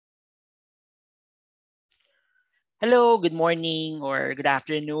Hello, good morning or good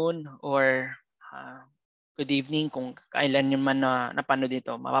afternoon or uh, good evening kung kailan nyo man na napanood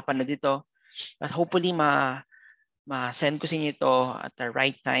ito, mapapanood ito. But hopefully ma-send ko sa inyo ito at the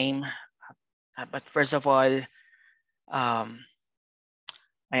right time. But first of all, um,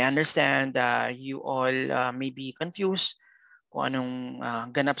 I understand you all may be confused kung anong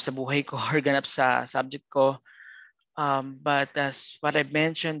ganap sa buhay ko or ganap sa subject ko. But as what I've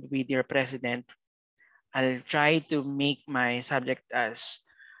mentioned with your president, I'll try to make my subject as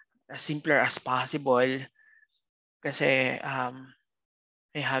simpler as possible kasi I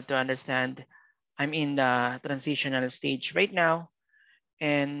have to understand I'm in the transitional stage right now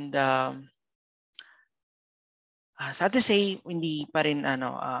and sad to say hindi pa rin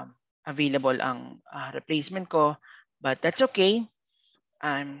available ang replacement ko, but that's okay.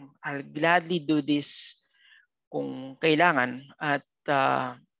 I'll gladly do this kung kailangan at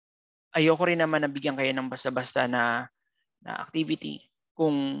ayoko rin naman na bigyan kayo ng basta-basta na activity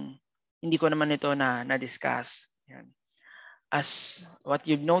kung hindi ko naman ito na-discuss. Yan. As what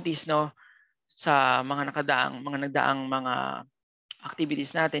you've noticed, no, sa mga nagdaang mga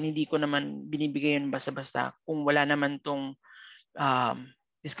activities natin, hindi ko naman binibigay yun basta-basta kung wala naman tong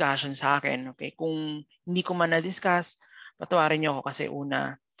discussion sa akin. Okay? Kung hindi ko man na-discuss, patawarin niyo ako kasi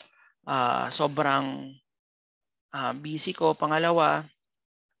una, sobrang busy ko. Pangalawa,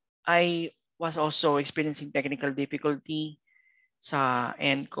 I was also experiencing technical difficulty sa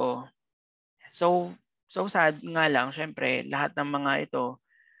end ko. So sad nga lang, syempre, lahat ng mga ito,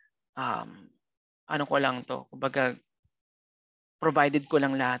 ano ko lang to, kumbaga, provided ko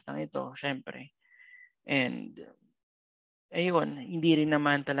lang lahat ng ito, syempre. And, ayun, hindi rin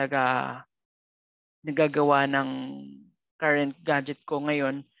naman talaga nagagawa ng current gadget ko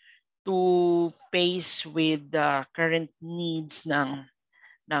ngayon to pace with the current needs ng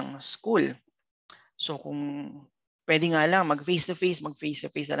school. So, kung pwede nga lang, mag-face-to-face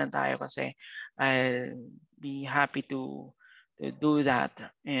na lang tayo kasi I'll be happy to do that.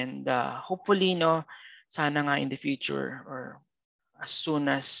 And hopefully, no, sana nga in the future or as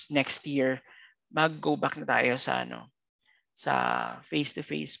soon as next year, mag-go back na tayo sa sa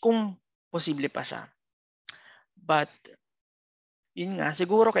face-to-face kung posible pa siya. But yun nga,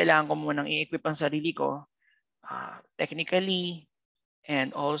 siguro kailangan ko munang i-equip ang sarili ko technically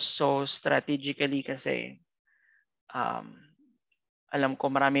and also strategically kasi alam ko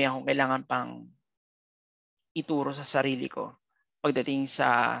marami akong kailangan pang ituro sa sarili ko pagdating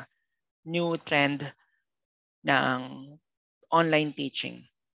sa new trend ng online teaching.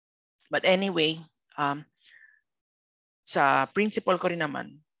 But anyway, sa principle ko rin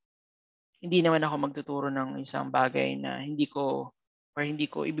naman, hindi naman ako magtuturo ng isang bagay na hindi ko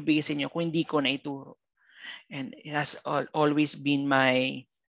ibibigay sa inyo kung hindi ko na ituro. And it has always been my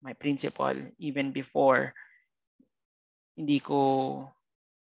principle even before hindi ko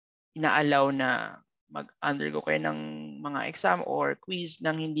ina-allow na mag-undergo kayo ng mga exam or quiz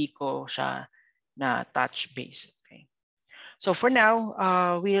nang hindi ko siya na touch base. Okay. So for now,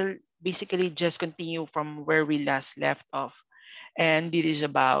 we'll basically just continue from where we last left off. And it is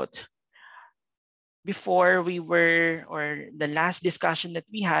about before we were, or the last discussion that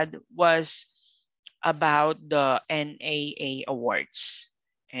we had was about the NAA Awards.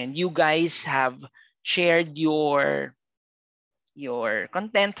 And you guys have shared your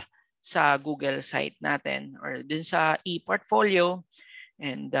content sa Google site natin or dun sa e-portfolio.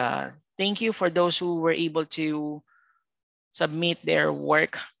 And thank you for those who were able to submit their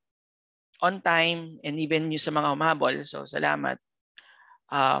work on time and even yung sa mga umabol. So salamat.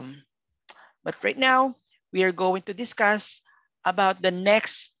 But right now, we are going to discuss about the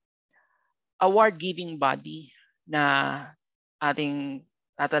next award-giving body na ating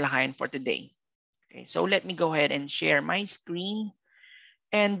tatalakayin for today. Okay, so let me go ahead and share my screen.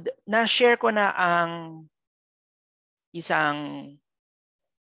 And na-share ko na ang isang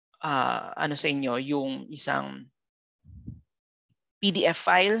sa inyo, yung isang PDF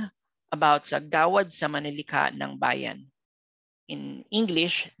file about sa Gawad sa Manlilikha ng Bayan. In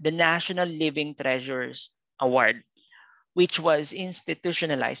English, the National Living Treasures Award, which was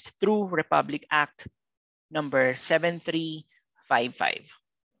institutionalized through Republic Act number 7355.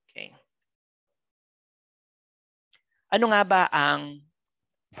 Okay. Ano nga ba ang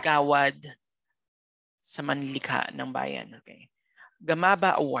Gawad sa Manlilikha ng Bayan? Okay.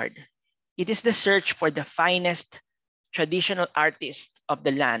 GAMABA Award. It is the search for the finest traditional artists of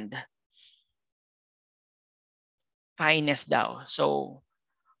the land. Finest daw. So,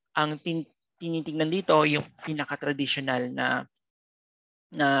 ang tinitingnan dito yung pinaka-traditional na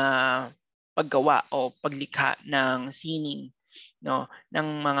paggawa o paglikha ng sining, no,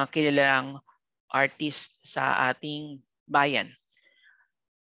 ng mga kilalang artist sa ating bayan.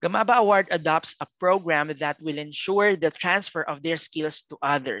 GAMABA Award adopts a program that will ensure the transfer of their skills to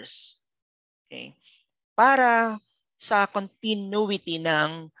others. Okay? Para sa continuity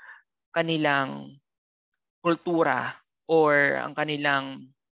ng kanilang kultura or ang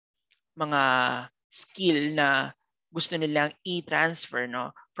kanilang mga skill na gusto nilang i-transfer, no,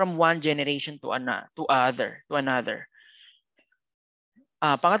 from one generation to another.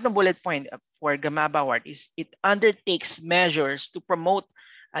 Pangatlong bullet point for GAMABA Award is it undertakes measures to promote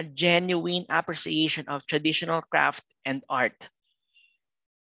a genuine appreciation of traditional craft and art.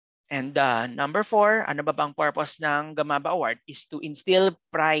 And number 4, ano ba bang purpose ng GAMABA Award is to instill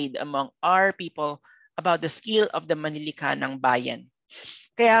pride among our people about the skill of the manlilikha ng bayan.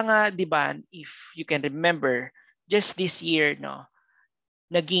 Kaya nga, di ba, if you can remember, just this year, no,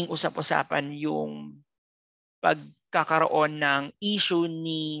 naging usap-usapan yung pagkakaroon ng issue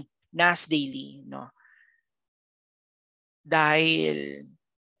ni Nas Daily, no? Dahil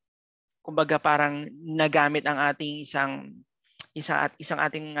kumbaga parang nagamit ang ating isang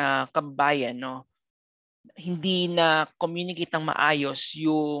ating kabayan, no? Hindi na communicate ng maayos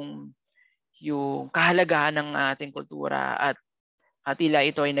yung kahalagahan ng ating kultura at tila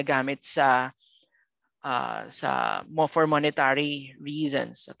ito ay nagamit for monetary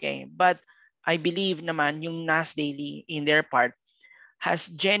reasons, okay? But I believe naman yung Nas Daily in their part has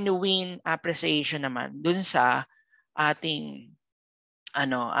genuine appreciation naman dun sa ating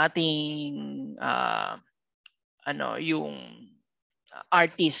yung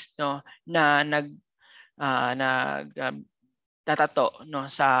artist, no, na tatato, no,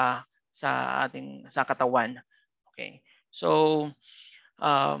 sa katawan. Okay. So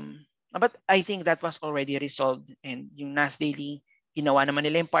but I think that was already resolved, and yung Nas Daily ginawa naman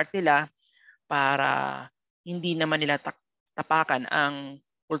nila yung part nila para hindi naman nila tapakan ang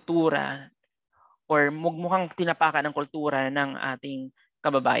kultura or mukhang tinapakan ang kultura ng ating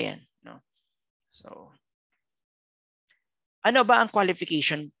kababayan, no? So ano ba ang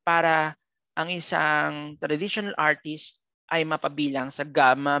qualification para ang isang traditional artist ay mapabilang sa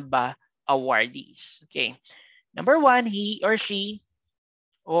GAMABA awardees? Okay. Number 1, he or she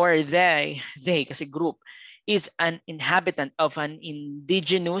or they kasi group is an inhabitant of an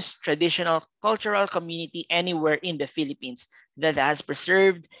indigenous traditional cultural community anywhere in the Philippines that has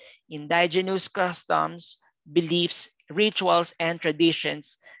preserved indigenous customs, beliefs, rituals, and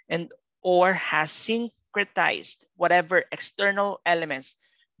traditions, and or has syncretized whatever external elements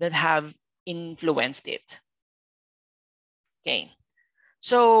that have influenced it. Okay.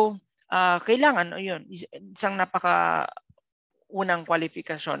 So, kailangan, yun, isang unang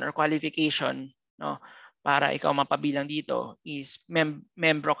qualification, no, para ikaw mapabilang dito is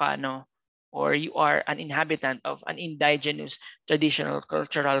membro ka, no, or you are an inhabitant of an indigenous traditional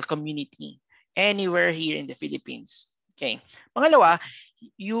cultural community anywhere here in the Philippines. Okay. Pangalawa,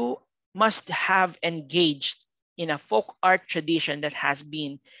 you must have engaged in a folk art tradition that has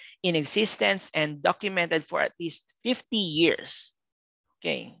been in existence and documented for at least 50 years.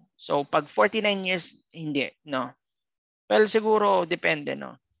 Okay. So pag 49 years, hindi, no. Well, siguro depende,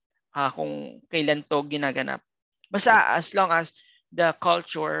 no, kung kailan to ginaganap. Basta as long as the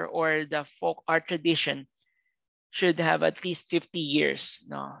culture or the folk art tradition should have at least 50 years,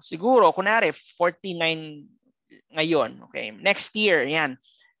 no. Siguro kunwari 49 ngayon, okay. Next year, yan,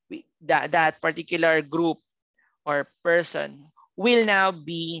 that particular group or person will now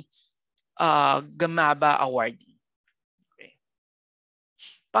be GAMABA awardee. Okay.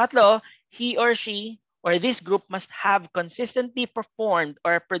 Patlo, he or she or this group must have consistently performed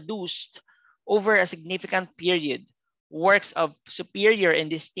or produced over a significant period works of superior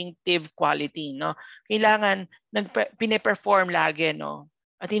and distinctive quality, no? Kailangan pine-perform lagi, no?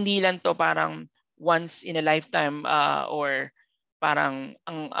 At hindi lang to parang once in a lifetime or parang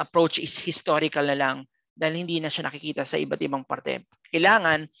ang approach is historical na lang dahil hindi na siya nakikita sa iba't ibang parte.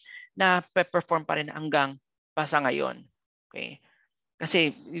 Kailangan na perform pa rin hanggang pa sa ngayon. Okay?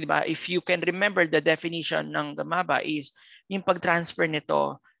 Kasi, di ba, if you can remember the definition ng GAMABA is yung pag-transfer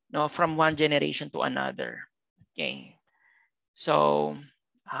nito, no, from one generation to another. Okay. So,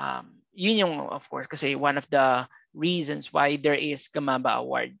 yun yung, of course, kasi one of the reasons why there is GAMABA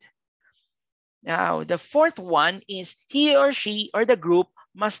Award. Now, the fourth one is he or she or the group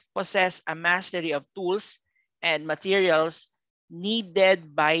must possess a mastery of tools and materials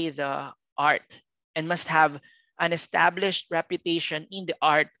needed by the art and must have an established reputation in the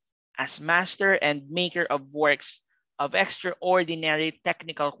art as master and maker of works of extraordinary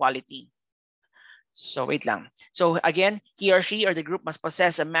technical quality. So wait lang. So again, he or she or the group must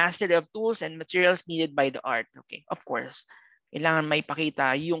possess a mastery of tools and materials needed by the art. Okay, of course. Kailangan may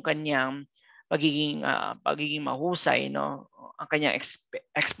pakita yung kanyang pagiging mahusay, no, ang kanyang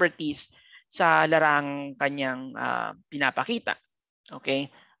expertise sa larang kanyang pinapakita. Okay?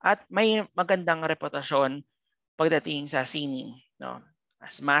 At may magandang reputasyon pagdating sa singing, no,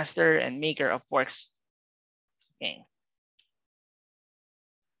 as master and maker of works. Okay.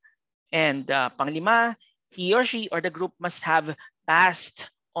 And panglima, he or she or the group must have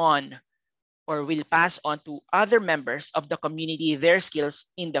passed on or will pass on to other members of the community their skills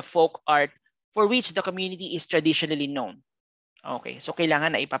in the folk art for which the community is traditionally known. Okay, so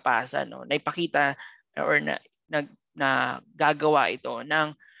kailangan na ipapasa, no, na ipakita or na gagawa ito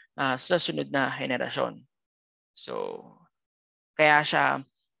ng susunod na henerasyon. So, kaya siya,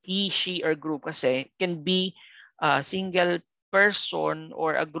 he, she, or group kasi can be a single person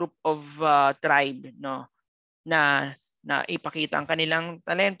or a group of tribe, no, na ipakita ang kanilang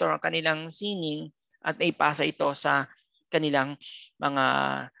talento, ang kanilang singing at ipasa ito sa kanilang mga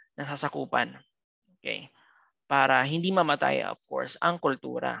nasasakupan. Okay? Para hindi mamatay, of course, ang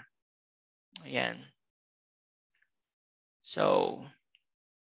kultura. Ayan. So,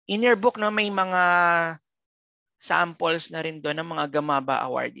 in your book, no, may mga samples na rin doon ng mga GAMABA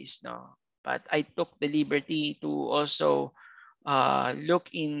awardees, no. But I took the liberty to also look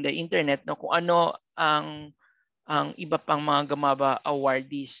in the internet, no, kung ano ang iba pang mga GAMABA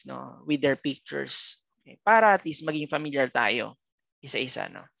awardees, no, with their pictures. Okay, para at least maging familiar tayo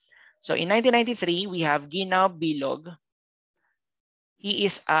isa-isa, no. So in 1993, we have Ginaw Bilog. He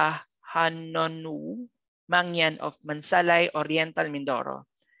is a Hanonu Mangyan of Mansalay, Oriental Mindoro.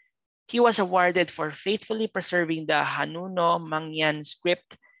 He was awarded for faithfully preserving the Hanuno Mangyan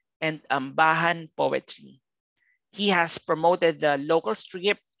script and Ambahan poetry. He has promoted the local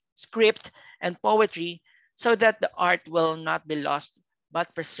script and poetry so that the art will not be lost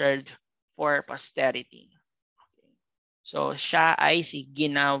but preserved for posterity. So siya ay si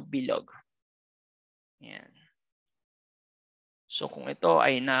Ginaw Bilog. Yan. So kung ito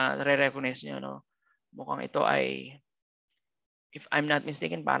ay na-recognize nyo, no, mukhang ito ay, if I'm not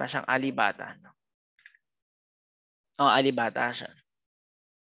mistaken, para siyang alibata. No? Alibata siya.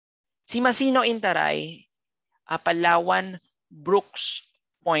 Si Masino Intaray, Palawan, Brooks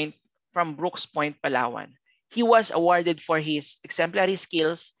Point, from Brooks Point, Palawan. He was awarded for his exemplary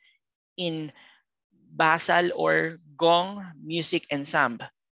skills in basal or gong music ensemble.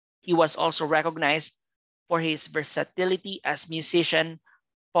 He was also recognized for his versatility as musician,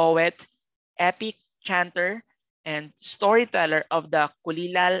 poet, epic chanter, and storyteller of the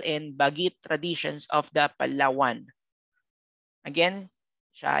Kulilal and Bagit traditions of the Palawan. Again,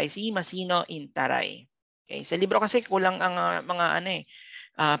 siya ay si Masino Intaray. Okay, sa libro kasi kulang ang mga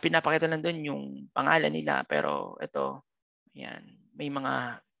pinapakita lang doon yung pangalan nila, pero ito, yan, may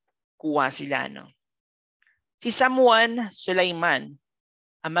mga kuha sila, no. Si Samuan Sulaiman,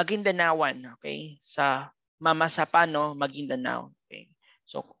 Magindanawan, okay, sa Mamasapano, Maguindanao. Okay.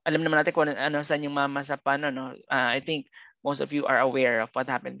 So, alam naman natin kung ano saan yung Mamasapano, no. I think most of you are aware of what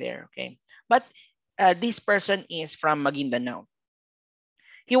happened there, okay. But this person is from Maguindanao.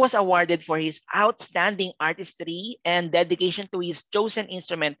 He was awarded for his outstanding artistry and dedication to his chosen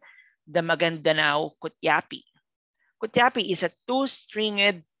instrument, the Maguindanao Kutyapi. Kutyapi is a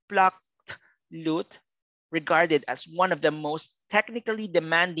two-stringed plucked lute regarded as one of the most technically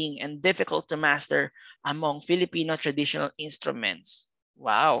demanding and difficult to master among Filipino traditional instruments.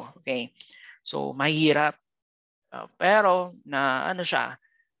 Wow, okay. So mahirap. Pero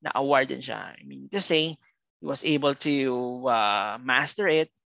na-award din siya. I mean to say, he was able to master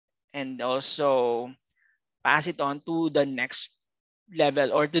it and also pass it on to the next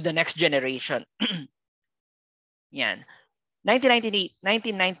level or to the next generation. Yan.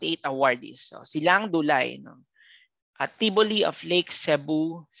 1998 awardees. So, Silang Dulay, no? At Tivoli of Lake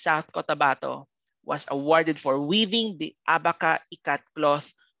Cebu, South Cotabato, was awarded for weaving the abaca ikat cloth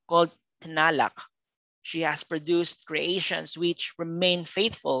called tinalak. She has produced creations which remain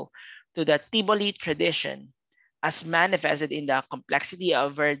faithful to the Tivoli tradition, as manifested in the complexity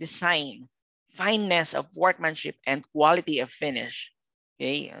of her design, fineness of workmanship, and quality of finish.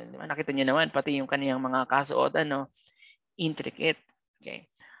 Okay, nakita niyo naman, pati yung kaniyang mga kasuotan, no? Intricate. Okay.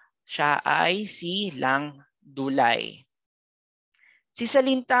 Siya ay si Lang Dulay. Si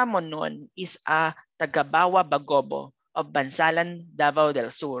Salinta Monon is a Tagabawa Bagobo of Bansalan, Davao del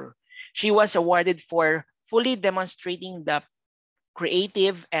Sur. She was awarded for fully demonstrating the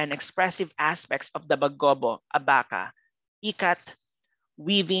creative and expressive aspects of the Bagobo, Abaca, Ikat,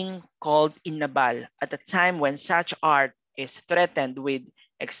 weaving called Inabal at a time when such art is threatened with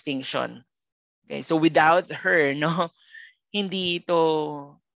extinction. Okay, so without her, no, hindi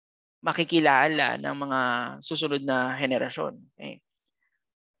ito makikilala ng mga susunod na henerasyon. Okay.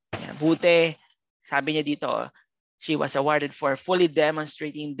 Buti Sabi niya dito, she was awarded for fully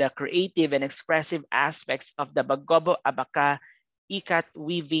demonstrating the creative and expressive aspects of the Bagobo Abaka ikat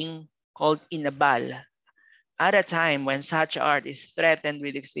weaving called inabal at a time when such art is threatened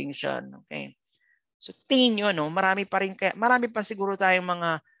with extinction. Okay. So tingin nyo, no, marami pa siguro tayong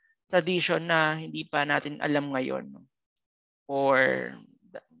mga tradition na hindi pa natin alam ngayon, no? or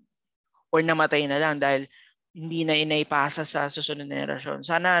namatay na lang dahil hindi na inaipasa sa susunod na henerasyon.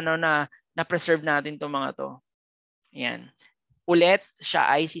 Sana na-preserve natin 'tong mga 'to. Ayan. Ulit, siya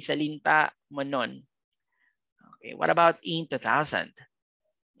ay si Salinta Monon. Okay, what about in 2000?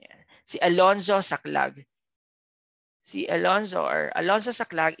 Ayan. Si Alonzo Saclag. Si Alonzo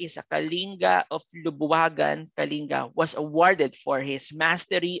Saclag is a Kalinga of Lubuagan, Kalinga, was awarded for his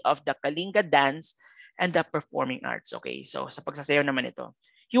mastery of the Kalinga dance and the performing arts. Okay, so sa pagsasayaw naman ito.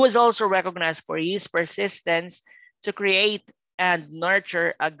 He was also recognized for his persistence to create and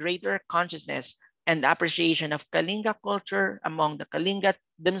nurture a greater consciousness and appreciation of Kalinga culture among the Kalinga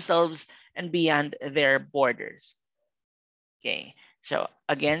themselves and beyond their borders. Okay, so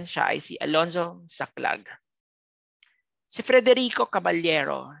again, siya ay si Alonzo Saclag. Si Federico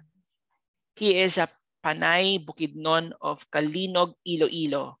Caballero, he is a Panay Bukidnon of Kalinog,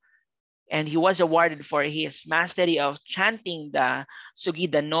 Iloilo, and he was awarded for his mastery of chanting the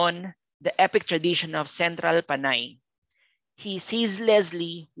Sugidanon, the epic tradition of Central Panay. He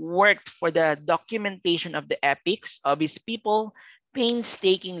ceaselessly worked for the documentation of the epics of his people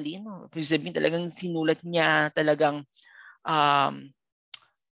painstakingly. No? Sabihin talagang sinulat niya talagang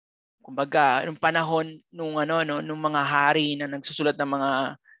kumbaga nung panahon nung nung mga hari na nagsusulat ng mga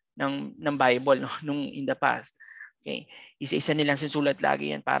ng Bible, no, nung in the past. Okay. Isa-isa nilang sinusulat lagi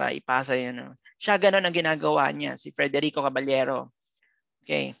yan para ipasa yan. No. Siya ganun ang ginagawa niya, si Federico Caballero.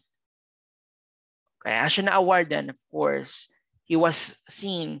 Okay. Kaya siya na-awardan, of course. He was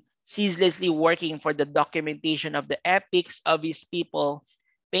seen ceaselessly working for the documentation of the epics of his people,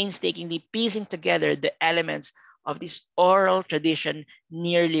 painstakingly piecing together the elements of this oral tradition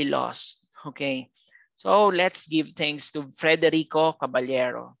nearly lost. Okay. So let's give thanks to Federico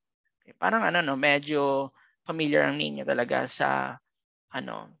Caballero. Okay. Parang medyo familiar ang name niya talaga sa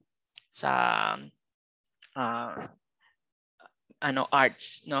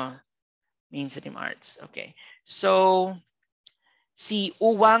arts, no? Mainstream arts. Okay. So si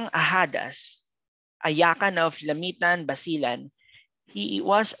Uwang Ahadas, Ayakan of Lamitan, Basilan, he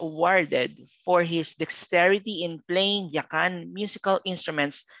was awarded for his dexterity in playing yakan musical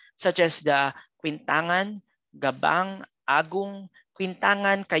instruments such as the kwintangan, gabang, agung,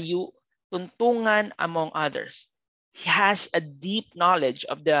 kwintangan, kayu, tuntungan, among others. He has a deep knowledge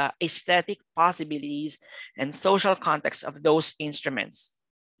of the aesthetic possibilities and social context of those instruments.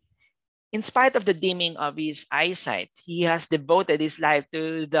 In spite of the dimming of his eyesight, he has devoted his life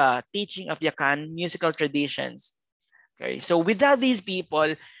to the teaching of yakan musical traditions. Okay, so without these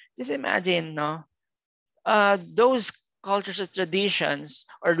people, just imagine, no, those cultures and traditions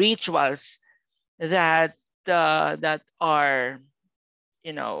or rituals that are,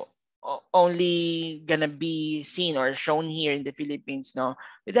 only gonna be seen or shown here in the Philippines, no.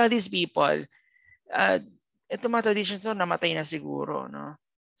 Without these people, itong mga traditions to namatay na siguro, no.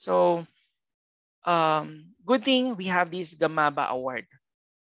 So, good thing we have this GAMABA Award,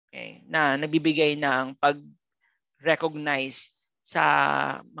 okay, na nagbibigay ng recognize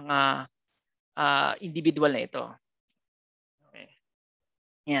sa mga individual na ito. Okay.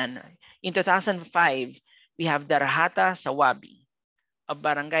 Yan. In 2005, we have Darahata Sawabi of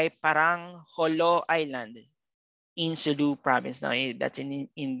Barangay Parang Holo Island in Sulu Province. Now, that's in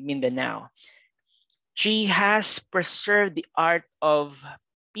Mindanao. She has preserved the art of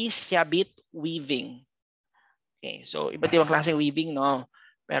pisyabit weaving. Okay, so iba't ibang klaseng weaving, no?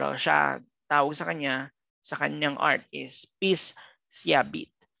 Pero siya, tawag sa kanyang art is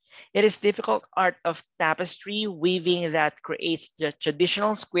pisyabit. It is difficult art of tapestry weaving that creates the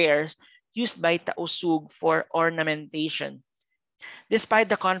traditional squares used by Tausug for ornamentation. Despite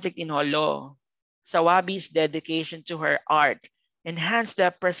the conflict in Holo, Sawabi's dedication to her art enhanced the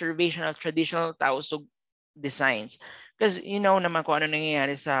preservation of traditional Tausug designs. Because naman kung ano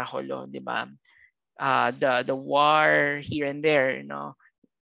nangyayari sa Holo, di ba? The war here and there,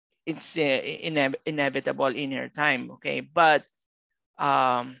 it's inevitable in her time, okay? But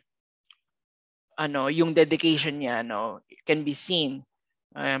yung dedication niya, can be seen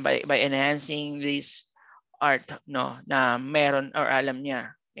by enhancing this art, na meron or alam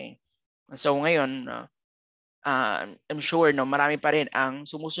niya, okay? So ngayon, I'm sure, marami pa rin ang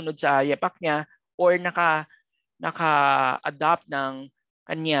sumusunod sa yapak niya or naka-adopt ng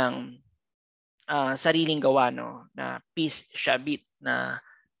kanyang sariling gawa, na piece shabit na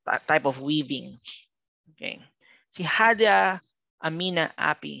type of weaving. Okay. Si Hadia Amina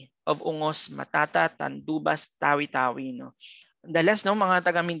Api of Ungos, Matata, Tandubas, Tawi-Tawi, no. Dalas, no, mga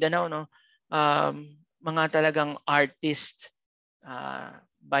taga Mindanao, no, mga talagang artist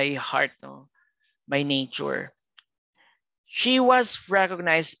by heart, no, by nature. She was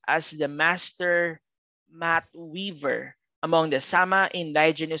recognized as the master mat weaver among the Sama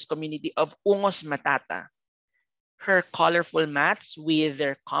indigenous community of Ungos, Matata. Her colorful mats with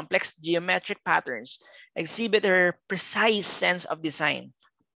their complex geometric patterns exhibit her precise sense of design,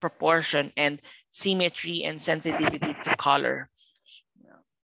 proportion, and symmetry and sensitivity to color.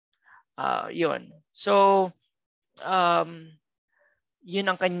 Yun. So, yun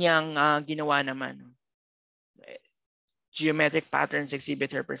ang kanyang ginawa naman. Geometric patterns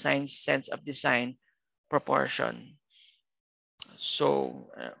exhibit her precise sense of design, proportion. So,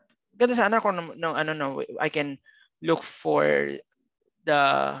 ganda sana kung I can look for the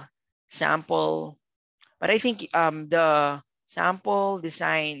sample, but I think the sample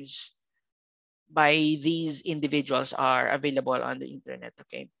designs by these individuals are available on the internet.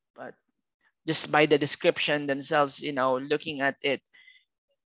 Okay, but just by the description themselves, looking at it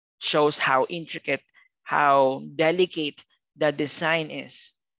shows how intricate, how delicate the design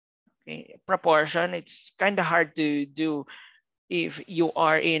is. Okay, proportion, it's kind of hard to do if you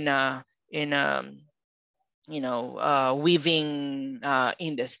are in a weaving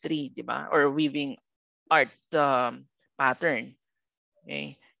industry, diba? Or weaving art pattern.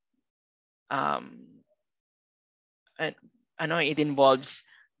 Okay. It involves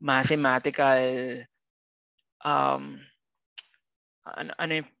mathematical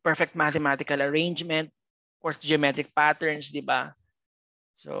perfect mathematical arrangement or geometric patterns, diba?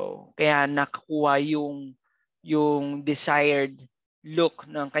 So kaya nakakuha yung desired look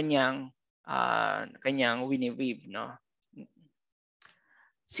ng kanyang wini-weave, no?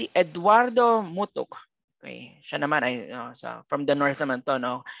 Si Eduardo Mutok, okay, siya naman ay from the north naman to,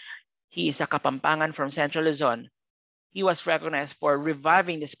 no? He is a Kapampangan from Central Luzon. He was recognized for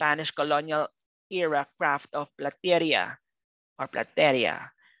reviving the Spanish colonial era craft of plateria or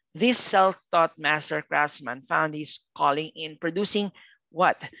plateria. This self-taught master craftsman found his calling in producing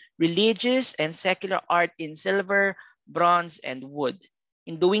what? Religious and secular art in silver, bronze, and wood.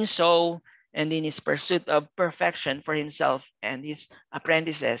 In doing so, and in his pursuit of perfection for himself and his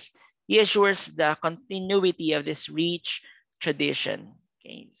apprentices, he assures the continuity of this rich tradition.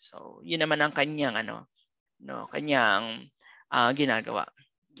 Okay, so yun naman ang kanyang kanyang ginagawa.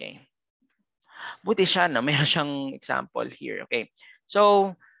 Okay. Buti siya, no? Meron siyang example here. Okay.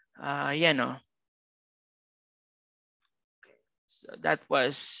 So, yan, no? So that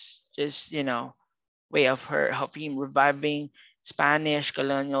was just, way of him reviving Spanish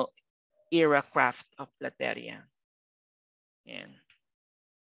colonial era craft of plateria. Yan.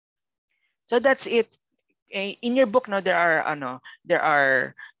 So that's it. In your book, no, there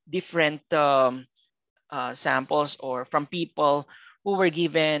are different samples or from people who were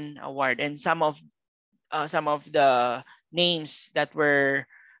given award, and some of the names that were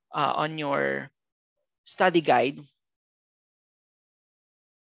on your study guide,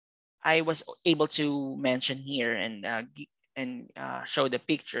 I was able to mention here and show the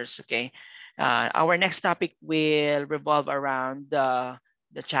pictures. Okay, our next topic will revolve around the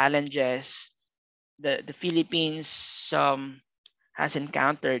challenges the Philippines has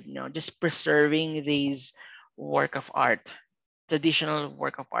encountered, just preserving these work of art, traditional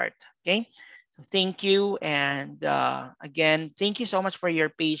work of art. Okay, so thank you, and again, thank you so much for your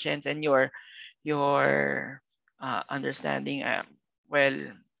patience and your understanding. Well,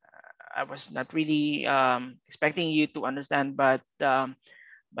 I was not really expecting you to understand, but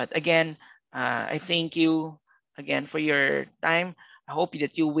again, I thank you again for your time. I hope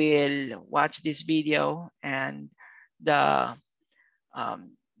that you will watch this video, and the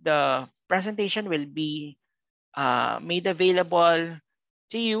presentation will be made available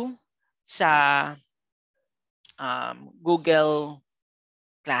to you sa Google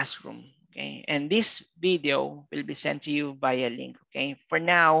Classroom. Okay, and this video will be sent to you via link. Okay, for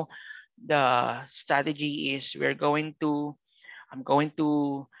now, the strategy is I'm going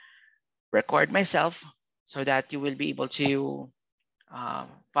to record myself so that you will be able to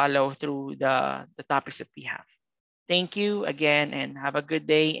follow through the topics that we have. Thank you again and have a good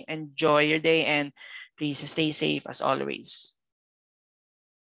day. Enjoy your day and please stay safe as always.